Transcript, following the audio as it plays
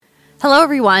Hello,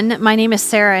 everyone. My name is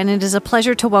Sarah, and it is a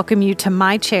pleasure to welcome you to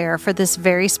my chair for this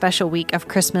very special week of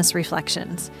Christmas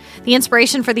reflections. The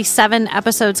inspiration for these 7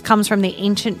 episodes comes from the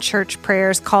ancient church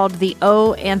prayers called the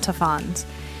O Antiphons.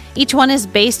 Each one is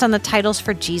based on the titles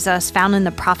for Jesus found in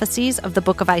the prophecies of the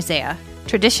book of Isaiah.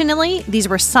 Traditionally, these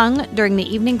were sung during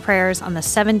the evening prayers on the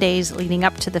 7 days leading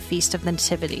up to the Feast of the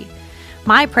Nativity.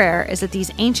 My prayer is that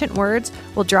these ancient words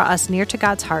will draw us near to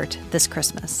God's heart this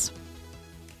Christmas.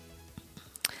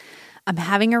 I'm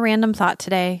having a random thought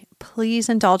today. Please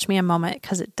indulge me a moment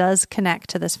because it does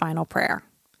connect to this final prayer.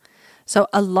 So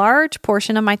a large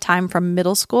portion of my time from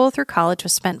middle school through college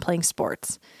was spent playing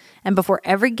sports. And before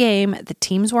every game, the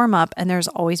teams warm up and there's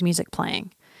always music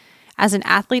playing. As an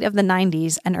athlete of the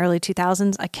 90s and early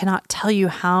 2000s, I cannot tell you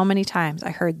how many times I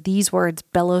heard these words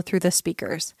bellow through the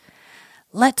speakers.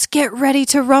 Let's get ready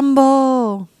to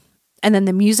rumble. And then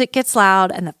the music gets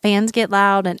loud and the fans get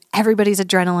loud and everybody's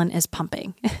adrenaline is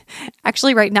pumping.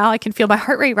 Actually, right now I can feel my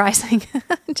heart rate rising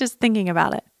just thinking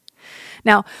about it.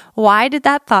 Now, why did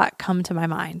that thought come to my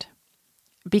mind?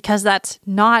 Because that's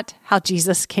not how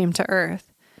Jesus came to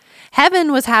earth.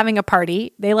 Heaven was having a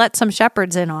party. They let some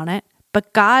shepherds in on it,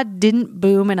 but God didn't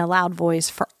boom in a loud voice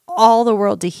for all the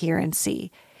world to hear and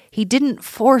see. He didn't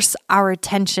force our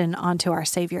attention onto our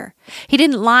Savior. He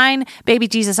didn't line baby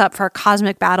Jesus up for a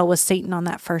cosmic battle with Satan on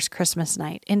that first Christmas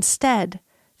night. Instead,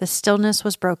 the stillness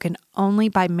was broken only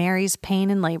by Mary's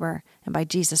pain and labor and by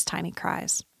Jesus' tiny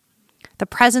cries. The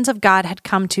presence of God had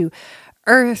come to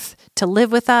earth to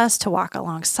live with us, to walk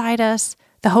alongside us.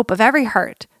 The hope of every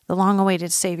heart, the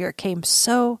long-awaited Savior, came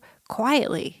so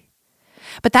quietly.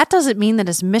 But that doesn't mean that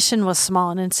his mission was small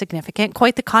and insignificant.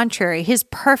 Quite the contrary. His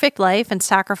perfect life and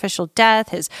sacrificial death,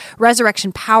 his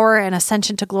resurrection power and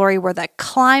ascension to glory were the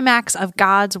climax of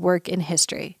God's work in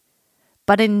history.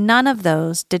 But in none of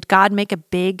those did God make a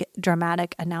big,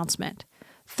 dramatic announcement.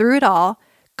 Through it all,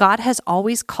 God has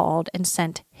always called and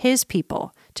sent his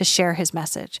people to share his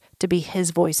message, to be his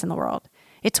voice in the world.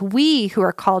 It's we who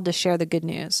are called to share the good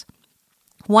news.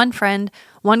 One friend,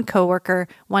 one coworker,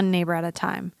 one neighbor at a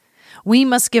time. We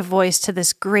must give voice to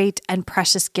this great and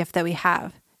precious gift that we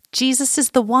have. Jesus is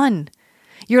the one.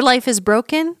 Your life is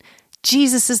broken.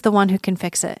 Jesus is the one who can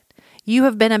fix it. You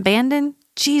have been abandoned.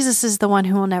 Jesus is the one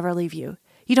who will never leave you.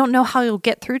 You don't know how you'll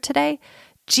get through today.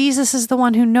 Jesus is the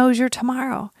one who knows your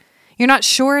tomorrow. You're not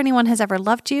sure anyone has ever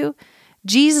loved you.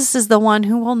 Jesus is the one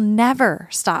who will never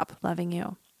stop loving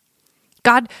you.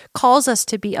 God calls us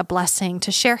to be a blessing,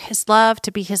 to share his love,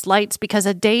 to be his lights, because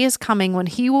a day is coming when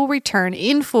he will return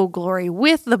in full glory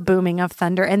with the booming of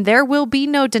thunder, and there will be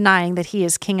no denying that he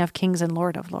is King of kings and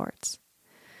Lord of lords.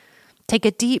 Take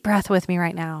a deep breath with me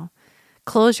right now.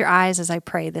 Close your eyes as I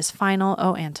pray this final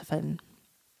O antiphon.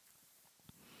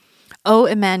 O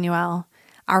Emmanuel,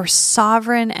 our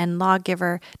sovereign and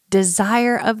lawgiver,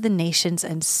 desire of the nations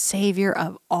and Savior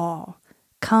of all,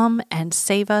 come and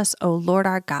save us, O Lord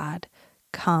our God.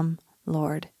 Come,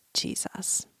 Lord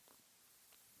Jesus.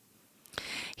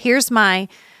 Here's my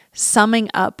summing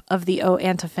up of the O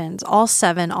antiphons, all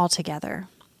 7 altogether.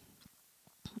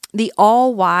 The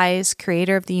all-wise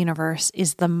creator of the universe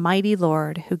is the mighty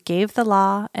Lord who gave the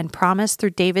law and promised through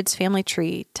David's family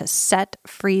tree to set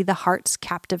free the hearts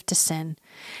captive to sin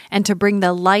and to bring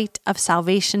the light of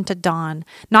salvation to dawn,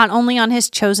 not only on his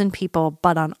chosen people,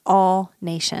 but on all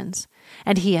nations.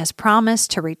 And he has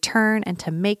promised to return and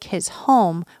to make his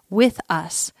home with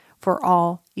us for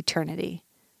all eternity.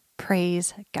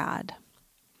 Praise God.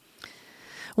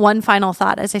 One final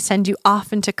thought as I send you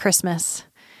off into Christmas.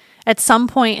 At some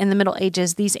point in the Middle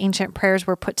Ages, these ancient prayers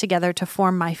were put together to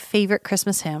form my favorite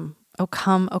Christmas hymn, O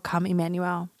come,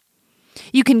 Emmanuel.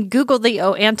 You can Google the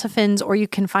O antiphons or you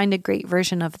can find a great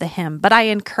version of the hymn, but I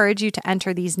encourage you to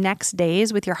enter these next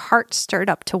days with your heart stirred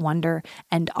up to wonder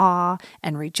and awe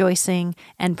and rejoicing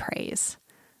and praise.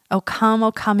 O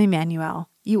come, Emmanuel.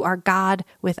 You are God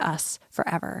with us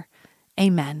forever.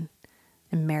 Amen.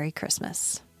 And Merry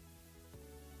Christmas.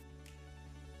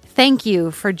 Thank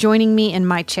you for joining me in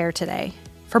my chair today.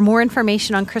 For more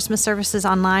information on Christmas services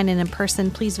online and in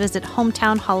person, please visit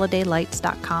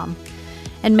hometownholidaylights.com.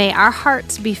 And may our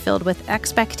hearts be filled with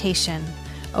expectation.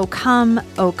 O come,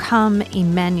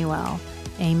 Emmanuel.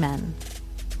 Amen.